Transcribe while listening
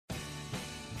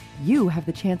you have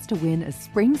the chance to win a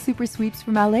spring super sweeps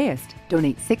from LAist.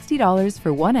 Donate $60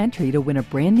 for one entry to win a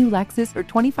brand new Lexus or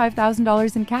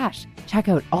 $25,000 in cash. Check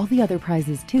out all the other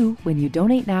prizes too when you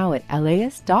donate now at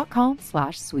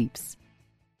LAist.com/sweeps.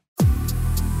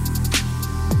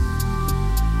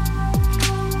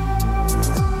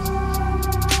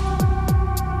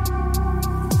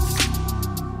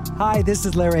 Hi, this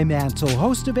is Larry Mantle,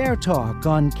 host of Air Talk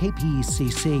on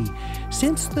KPCC.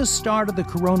 Since the start of the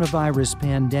coronavirus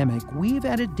pandemic, we've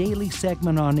had a daily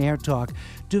segment on Air Talk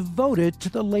devoted to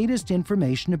the latest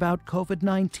information about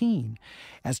COVID-19.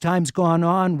 As time's gone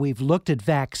on, we've looked at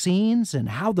vaccines and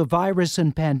how the virus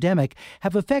and pandemic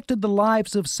have affected the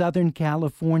lives of Southern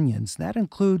Californians. That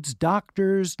includes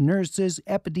doctors, nurses,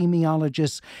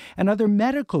 epidemiologists, and other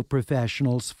medical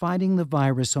professionals fighting the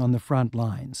virus on the front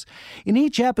lines. In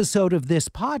each episode of this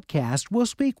podcast, we'll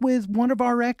speak with one of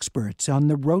our experts on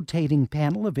the rotating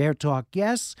panel of Air Talk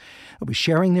guests who will be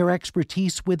sharing their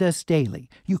expertise with us daily.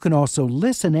 You can also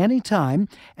listen anytime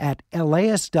at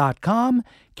LAist.com,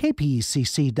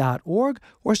 kpecc.org,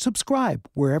 or subscribe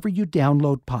wherever you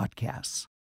download podcasts.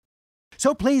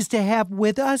 So pleased to have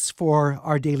with us for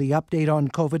our daily update on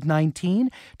COVID-19,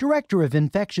 Director of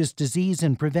Infectious Disease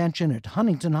and Prevention at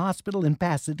Huntington Hospital in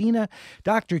Pasadena,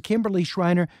 Dr. Kimberly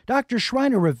Schreiner. Dr.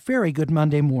 Schreiner, a very good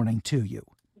Monday morning to you.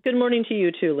 Good morning to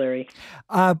you too, Larry.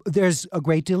 There's a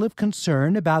great deal of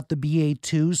concern about the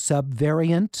BA.2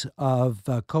 subvariant of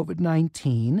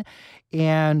COVID-19,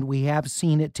 and we have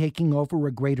seen it taking over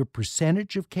a greater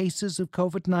percentage of cases of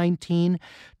COVID-19.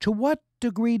 To what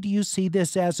degree do you see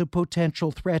this as a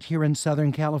potential threat here in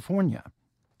Southern California?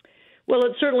 Well,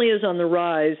 it certainly is on the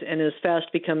rise and is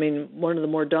fast becoming one of the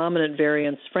more dominant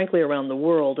variants, frankly, around the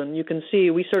world. And you can see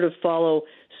we sort of follow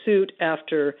suit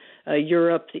after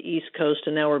Europe, the East Coast,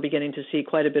 and now we're beginning to see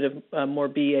quite a bit of more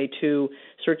BA.2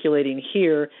 circulating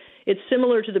here. It's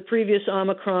similar to the previous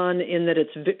Omicron in that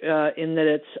it's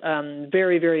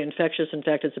very, very infectious. In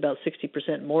fact, it's about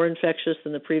 60% more infectious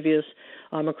than the previous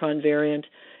Omicron variant.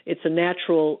 It's a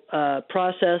natural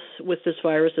process with this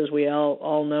virus, as we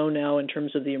all know now, in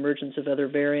terms of the emergence of other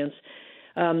variants.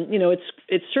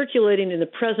 It's circulating in the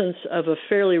presence of a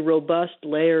fairly robust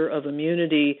layer of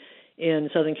immunity in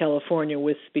Southern California,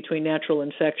 with between natural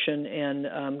infection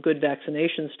and good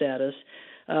vaccination status.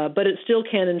 But it still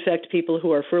can infect people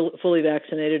who are fully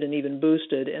vaccinated and even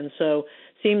boosted, and so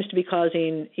seems to be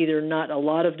causing either not a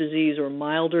lot of disease or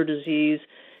milder disease.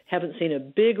 Haven't seen a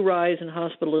big rise in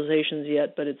hospitalizations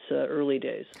yet, but it's early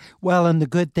days. Well, and the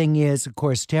good thing is, of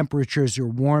course, temperatures are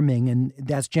warming, and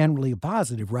that's generally a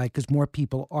positive, right? Because more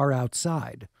people are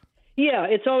outside. Yeah,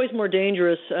 it's always more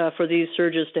dangerous for these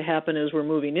surges to happen as we're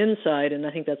moving inside, and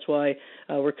I think that's why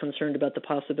we're concerned about the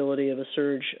possibility of a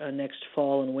surge next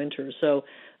fall and winter. So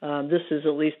this is,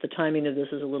 at least the timing of this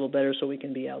is a little better so we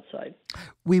can be outside.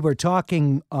 We were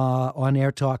talking on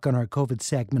Air Talk on our COVID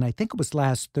segment, I think it was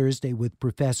last Thursday, with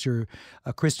Professor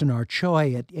Kristen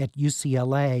Archoy at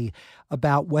UCLA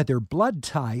about whether blood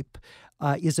type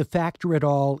is a factor at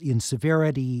all in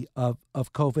severity of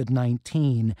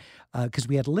COVID-19, because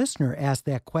we had a listener ask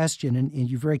that question, and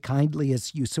you very kindly,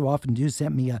 as you so often do,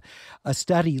 sent me a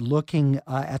study looking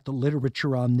at the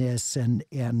literature on this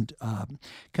and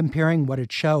comparing what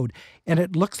it showed. And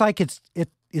it looks like it's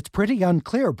pretty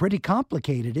unclear, pretty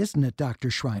complicated, isn't it, Dr.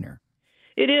 Schreiner?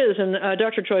 It is, and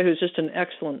Dr. Choi, who's just an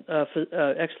excellent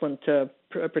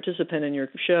participant in your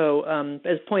show,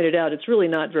 has pointed out it's really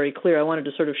not very clear. I wanted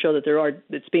to sort of show that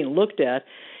it's being looked at.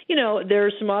 You know, there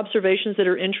are some observations that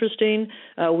are interesting.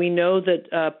 We know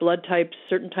that blood types,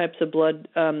 certain types of blood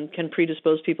can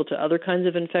predispose people to other kinds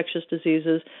of infectious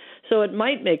diseases. So it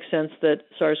might make sense that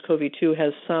SARS-CoV-2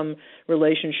 has some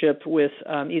relationship with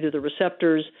either the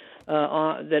receptors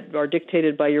that are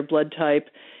dictated by your blood type.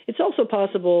 It's also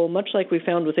possible, much like we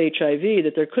found with HIV,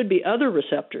 that there could be other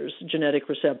receptors, genetic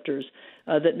receptors,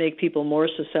 that make people more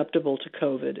susceptible to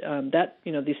COVID.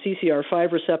 The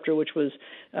CCR5 receptor, which was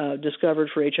discovered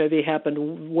for HIV,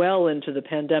 happened well into the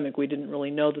pandemic. We didn't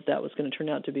really know that was going to turn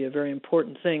out to be a very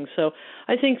important thing. So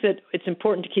I think that it's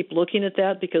important to keep looking at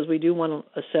that because we do want to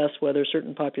assess whether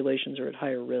certain populations are at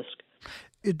higher risk.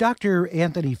 Dr.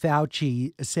 Anthony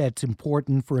Fauci said it's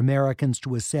important for Americans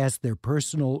to assess their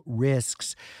personal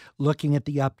risks, looking at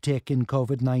the uptick in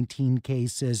COVID-19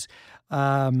 cases.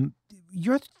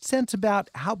 Your sense about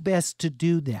how best to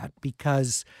do that,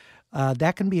 because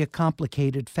that can be a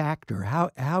complicated factor.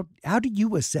 How do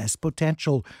you assess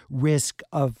potential risk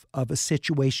of a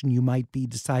situation you might be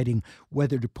deciding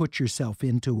whether to put yourself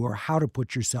into or how to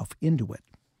put yourself into it?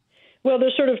 Well,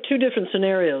 there's sort of two different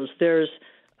scenarios. There's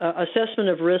assessment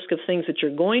of risk of things that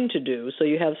you're going to do, so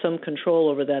you have some control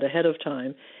over that ahead of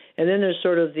time. And then there's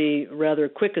sort of the rather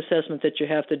quick assessment that you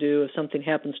have to do if something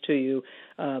happens to you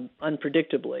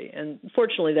unpredictably. And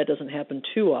fortunately, that doesn't happen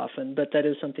too often, but that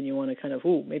is something you want to kind of,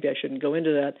 maybe I shouldn't go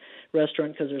into that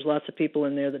restaurant because there's lots of people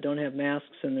in there that don't have masks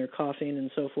and they're coughing and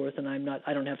so forth, and I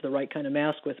don't have the right kind of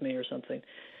mask with me or something.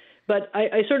 But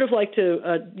I sort of like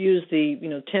to use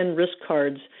the 10 risk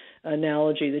cards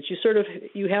analogy, that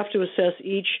you have to assess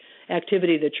each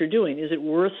activity that you're doing. Is it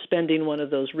worth spending one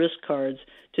of those risk cards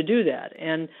to do that?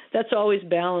 And that's always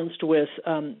balanced with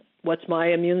what's my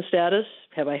immune status?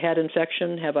 Have I had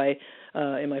infection?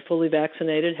 Am I fully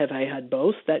vaccinated? Have I had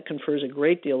both? That confers a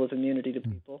great deal of immunity to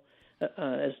people,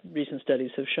 as recent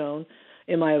studies have shown.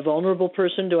 Am I a vulnerable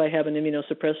person? Do I have an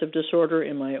immunosuppressive disorder?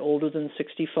 Am I older than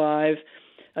 65?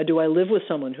 Do I live with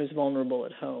someone who's vulnerable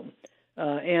at home?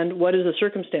 And what is the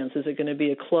circumstance? Is it going to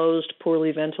be a closed,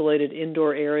 poorly ventilated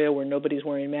indoor area where nobody's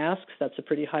wearing masks? That's a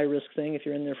pretty high-risk thing if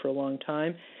you're in there for a long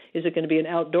time. Is it going to be an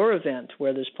outdoor event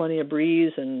where there's plenty of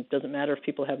breeze and doesn't matter if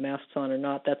people have masks on or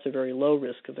not? That's a very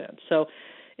low-risk event. So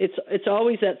it's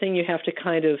always that thing you have to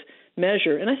kind of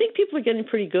measure. And I think people are getting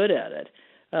pretty good at it.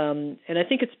 And I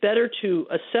think it's better to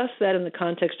assess that in the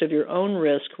context of your own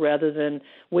risk rather than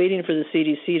waiting for the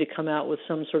CDC to come out with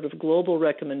some sort of global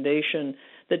recommendation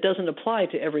that doesn't apply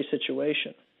to every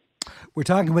situation. We're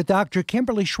talking with Dr.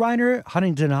 Kimberly Schreiner,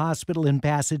 Huntington Hospital in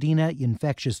Pasadena,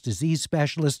 infectious disease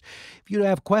specialist. If you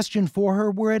have a question for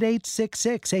her, we're at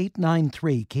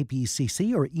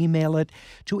 866-893-KPCC or email it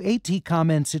to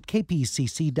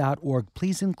atcomments@kpcc.org.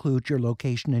 Please include your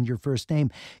location and your first name.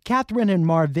 Catherine in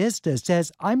Mar Vista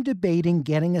says, I'm debating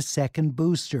getting a second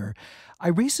booster. I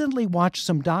recently watched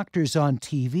some doctors on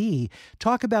TV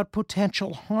talk about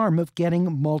potential harm of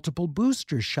getting multiple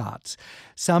booster shots.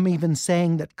 Some even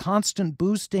saying that constant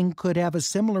boosting could have a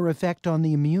similar effect on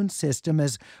the immune system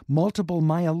as multiple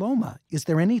myeloma. Is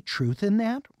there any truth in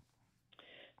that?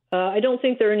 I don't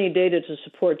think there are any data to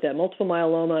support that. Multiple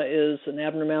myeloma is an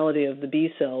abnormality of the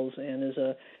B cells and is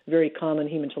a very common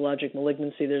hematologic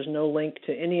malignancy. There's no link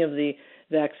to any of the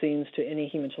vaccines to any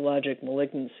hematologic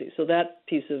malignancy. So that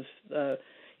piece of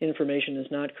information is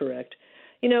not correct.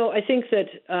 I think that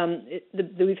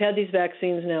we've had these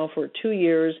vaccines now for 2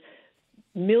 years.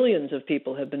 Millions of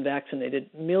people have been vaccinated.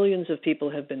 Millions of people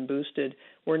have been boosted.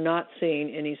 We're not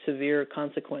seeing any severe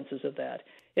consequences of that.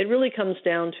 It really comes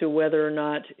down to whether or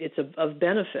not it's of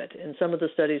benefit. And some of the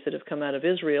studies that have come out of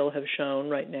Israel have shown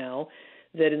right now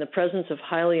that in the presence of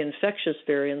highly infectious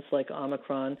variants like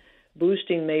Omicron,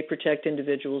 boosting may protect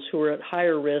individuals who are at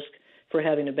higher risk for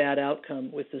having a bad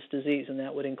outcome with this disease, and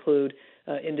that would include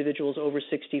individuals over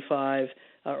 65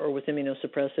 or with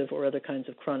immunosuppressive or other kinds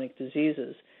of chronic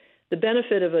diseases. The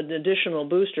benefit of an additional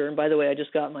booster, and by the way, I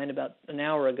just got mine about an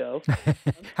hour ago.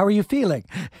 How are you feeling?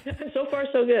 So far,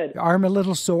 so good. Arm a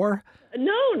little sore?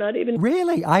 No, not even.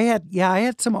 Really? I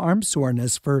had some arm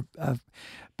soreness for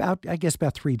about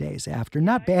 3 days after.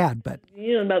 Not bad, but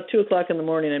about 2:00 in the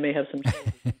morning, I may have some.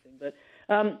 But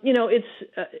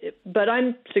but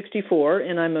I'm 64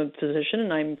 and I'm a physician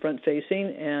and I'm front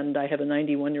facing and I have a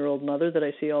 91-year-old mother that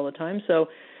I see all the time. So,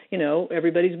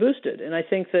 everybody's boosted, and I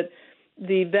think that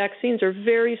the vaccines are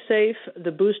very safe.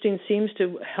 The boosting seems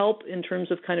to help in terms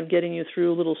of kind of getting you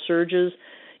through little surges.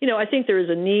 I think there is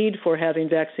a need for having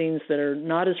vaccines that are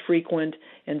not as frequent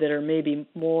and that are maybe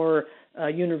more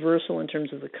universal in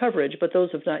terms of the coverage, but those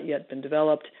have not yet been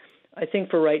developed. I think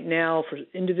for right now, for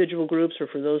individual groups or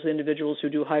for those individuals who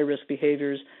do high-risk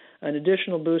behaviors, an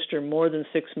additional booster more than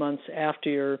 6 months after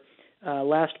your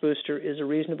last booster is a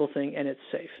reasonable thing, and it's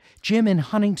safe. Jim in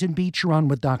Huntington Beach, you're on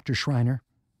with Dr. Schreiner.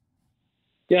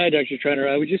 Yeah, Dr. Schreiner.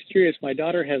 I was just curious. My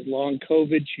daughter has long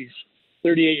COVID. She's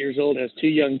 38 years old, has 2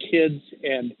 young kids,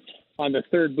 and on the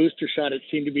third booster shot, it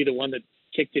seemed to be the one that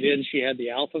kicked it in. She had the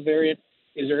alpha variant.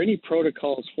 Is there any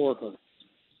protocols for her?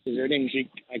 Is there anything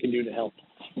I can do to help?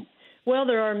 Well,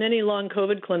 there are many long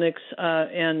COVID clinics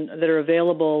and that are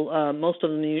available, most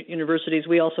of them in universities.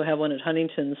 We also have one at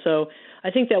Huntington. So I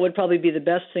think that would probably be the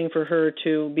best thing for her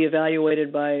to be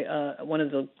evaluated by one of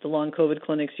the long COVID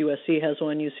clinics. USC has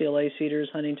one, UCLA, Cedars,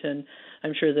 Huntington.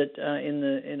 I'm sure that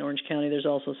in Orange County there's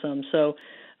also some. So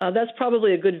that's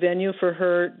probably a good venue for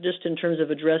her just in terms of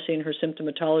addressing her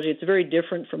symptomatology. It's very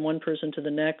different from one person to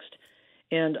the next.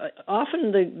 And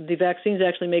often the vaccines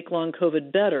actually make long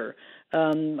COVID better.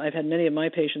 I've had many of my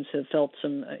patients have felt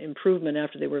some improvement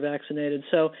after they were vaccinated.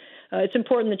 So it's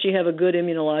important that you have a good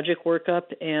immunologic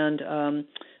workup. And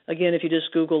again, if you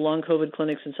just Google long COVID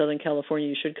clinics in Southern California,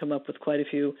 you should come up with quite a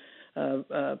few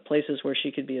places where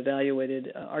she could be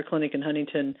evaluated. Our clinic in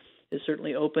Huntington is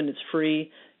certainly open. It's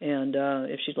free. And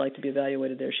if she'd like to be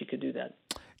evaluated there, she could do that.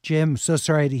 Jim, so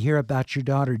sorry to hear about your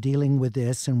daughter dealing with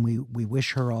this, and we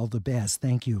wish her all the best.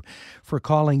 Thank you for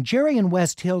calling. Jerry in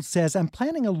West Hills says, I'm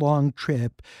planning a long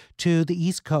trip to the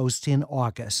East Coast in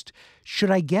August. Should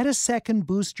I get a second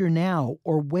booster now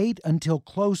or wait until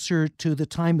closer to the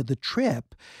time of the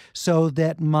trip so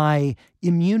that my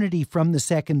immunity from the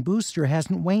second booster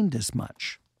hasn't waned as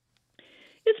much?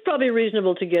 It's probably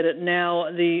reasonable to get it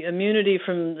now. The immunity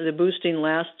from the boosting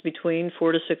lasts between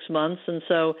 4 to 6 months, and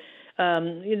so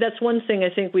that's one thing I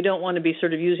think we don't want to be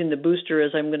sort of using the booster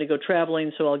as I'm going to go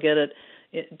traveling, so I'll get it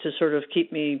to sort of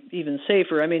keep me even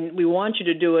safer. I mean, we want you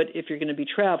to do it if you're going to be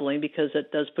traveling because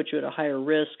it does put you at a higher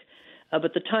risk,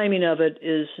 but the timing of it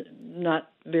is not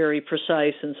very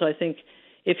precise, and so I think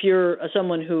if you're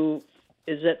someone who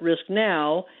is at risk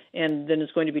now and then is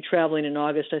going to be traveling in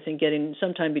August, I think getting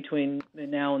sometime between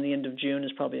now and the end of June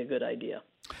is probably a good idea.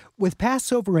 With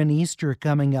Passover and Easter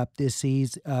coming up this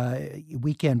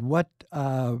weekend, what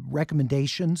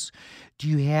recommendations do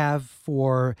you have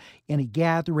for any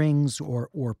gatherings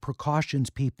or precautions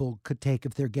people could take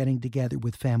if they're getting together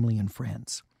with family and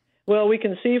friends? Well, we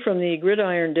can see from the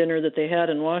gridiron dinner that they had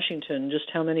in Washington just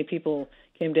how many people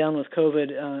came down with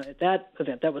COVID at that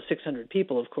event. That was 600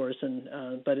 people, of course,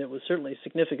 but it was certainly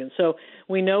significant. So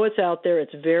we know it's out there.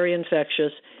 It's very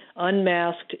infectious.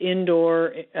 Unmasked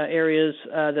indoor areas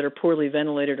that are poorly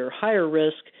ventilated are higher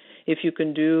risk. If you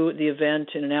can do the event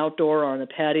in an outdoor or on a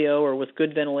patio or with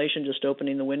good ventilation, just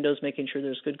opening the windows, making sure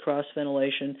there's good cross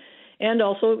ventilation. And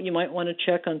also, you might want to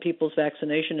check on people's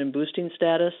vaccination and boosting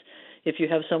status. If you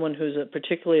have someone who's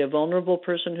particularly a vulnerable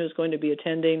person who's going to be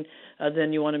attending,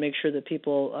 then you want to make sure that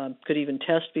people could even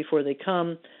test before they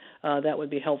come. That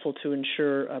would be helpful to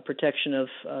ensure protection of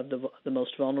the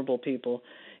most vulnerable people.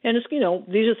 And it's,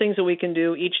 these are things that we can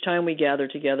do each time we gather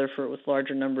together with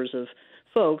larger numbers of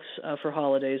folks for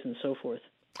holidays and so forth.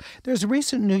 There's a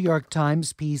recent New York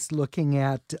Times piece looking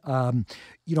at,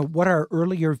 what our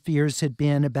earlier fears had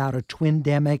been about a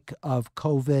twindemic of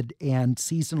COVID and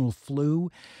seasonal flu,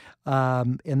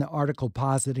 in the article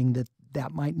positing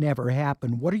that might never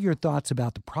happen. What are your thoughts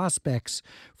about the prospects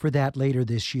for that later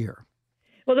this year?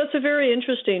 Well, that's a very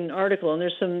interesting article, and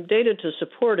there's some data to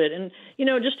support it. And,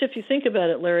 just if you think about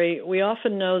it, Larry, we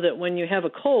often know that when you have a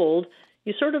cold,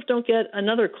 you sort of don't get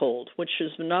another cold, which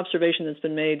is an observation that's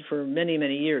been made for many,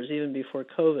 many years, even before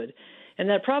COVID. And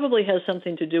that probably has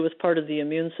something to do with part of the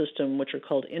immune system, which are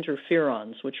called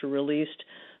interferons, which are released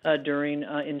during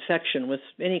infection with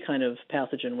any kind of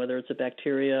pathogen, whether it's a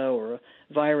bacteria or a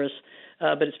virus,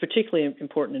 but it's particularly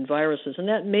important in viruses. And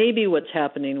that may be what's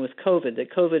happening with COVID,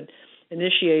 that COVID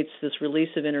initiates this release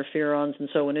of interferons, and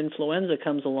so when influenza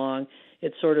comes along,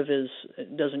 it sort of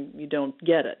you don't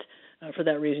get it. For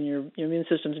that reason, your immune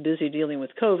system's busy dealing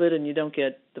with COVID, and you don't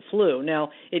get the flu.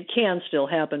 Now, it can still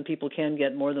happen. People can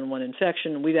get more than one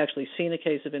infection. We've actually seen a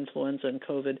case of influenza and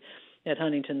COVID at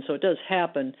Huntington, so it does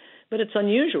happen, but it's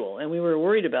unusual, and we were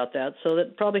worried about that. So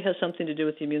that probably has something to do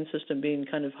with the immune system being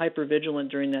kind of hypervigilant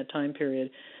during that time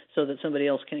period so that somebody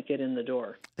else can't get in the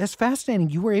door. That's fascinating.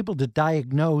 You were able to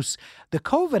diagnose the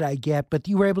COVID, I get, but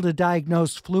you were able to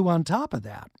diagnose flu on top of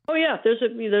that. Oh, yeah.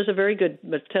 There's a very good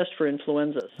test for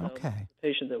influenza. So okay. A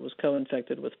patient that was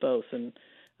co-infected with both. And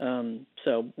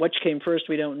so which came first,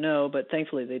 we don't know, but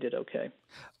thankfully they did okay.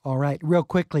 All right. Real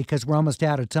quickly, because we're almost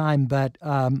out of time, but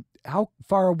how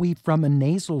far are we from a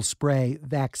nasal spray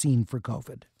vaccine for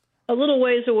COVID? A little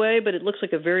ways away, but it looks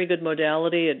like a very good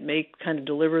modality. It may kind of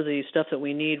deliver the stuff that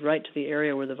we need right to the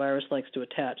area where the virus likes to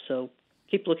attach. So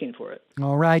keep looking for it.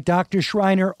 All right, Dr.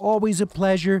 Schreiner, always a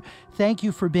pleasure. Thank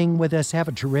you for being with us. Have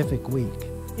a terrific week.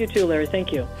 You too, Larry.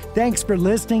 Thank you. Thanks for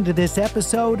listening to this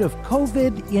episode of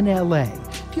COVID in LA.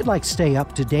 If you'd like to stay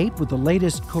up to date with the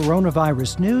latest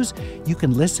coronavirus news, you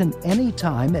can listen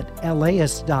anytime at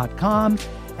laist.com,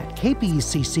 at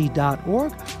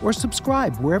kpecc.org, or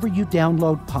subscribe wherever you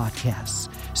download podcasts.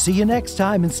 See you next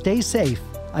time and stay safe.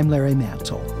 I'm Larry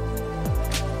Mantle.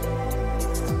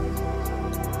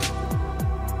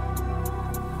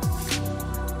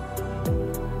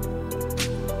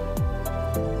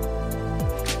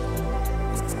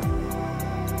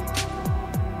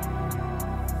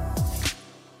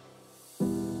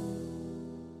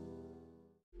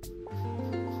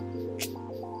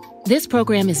 This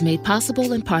program is made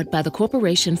possible in part by the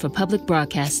Corporation for Public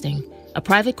Broadcasting, a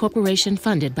private corporation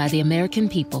funded by the American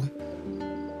people.